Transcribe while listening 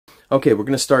Okay, we're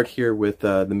going to start here with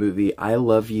the movie I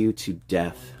Love You to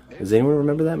Death. Does anyone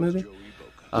remember that movie?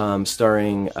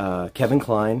 Starring Kevin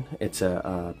Kline. It's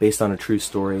based on a true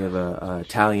story of an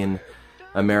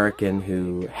Italian-American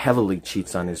who heavily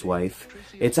cheats on his wife.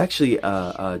 It's actually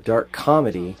a dark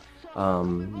comedy.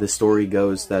 The story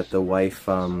goes that the wife,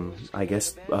 I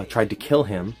guess, tried to kill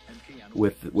him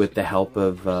with the help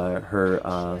of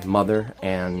her mother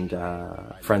and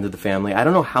friend of the family. I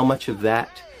don't know how much of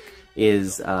that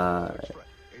was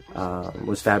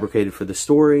fabricated for the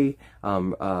story.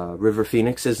 River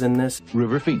Phoenix is in this.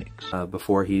 River Phoenix.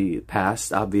 Before he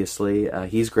passed, obviously.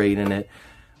 He's great in it.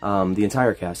 The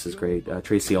entire cast is great.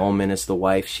 Tracy Ullman is the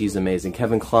wife. She's amazing.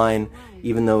 Kevin Kline,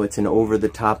 even though it's an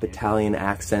over-the-top Italian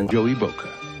accent. Joey Boca.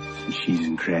 Some cheese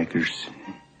and crackers.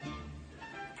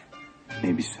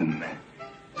 Maybe some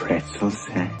pretzels.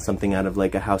 Something out of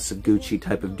like a House of Gucci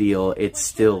type of deal. It's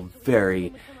still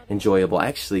very enjoyable. I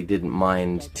actually didn't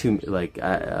mind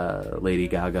Lady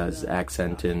Gaga's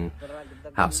accent in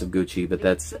House of Gucci, but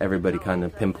that's, everybody kind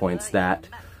of pinpoints that.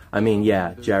 I mean,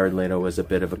 yeah, Jared Leto was a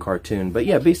bit of a cartoon, but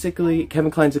yeah, basically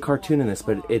Kevin Kline's a cartoon in this,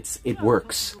 but it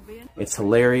works. It's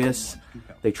hilarious.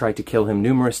 They tried to kill him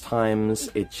numerous times.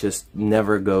 It just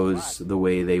never goes the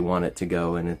way they want it to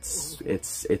go, and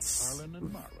it's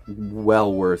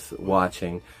well worth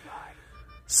watching.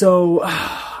 So,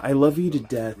 I Love You to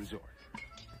Death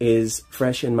is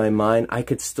fresh in my mind. I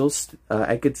could still stand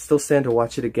to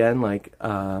watch it again, like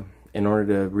in order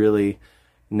to really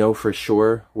know for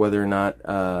sure whether or not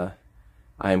I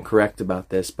am correct about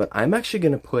this. But I'm actually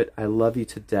going to put I Love You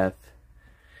to Death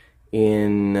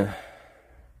in.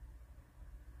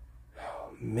 Oh,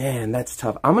 man, that's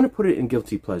tough. I'm going to put it in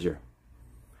Guilty Pleasure.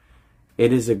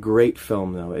 It is a great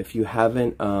film, though. If you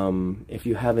haven't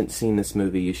seen this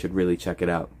movie, you should really check it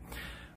out.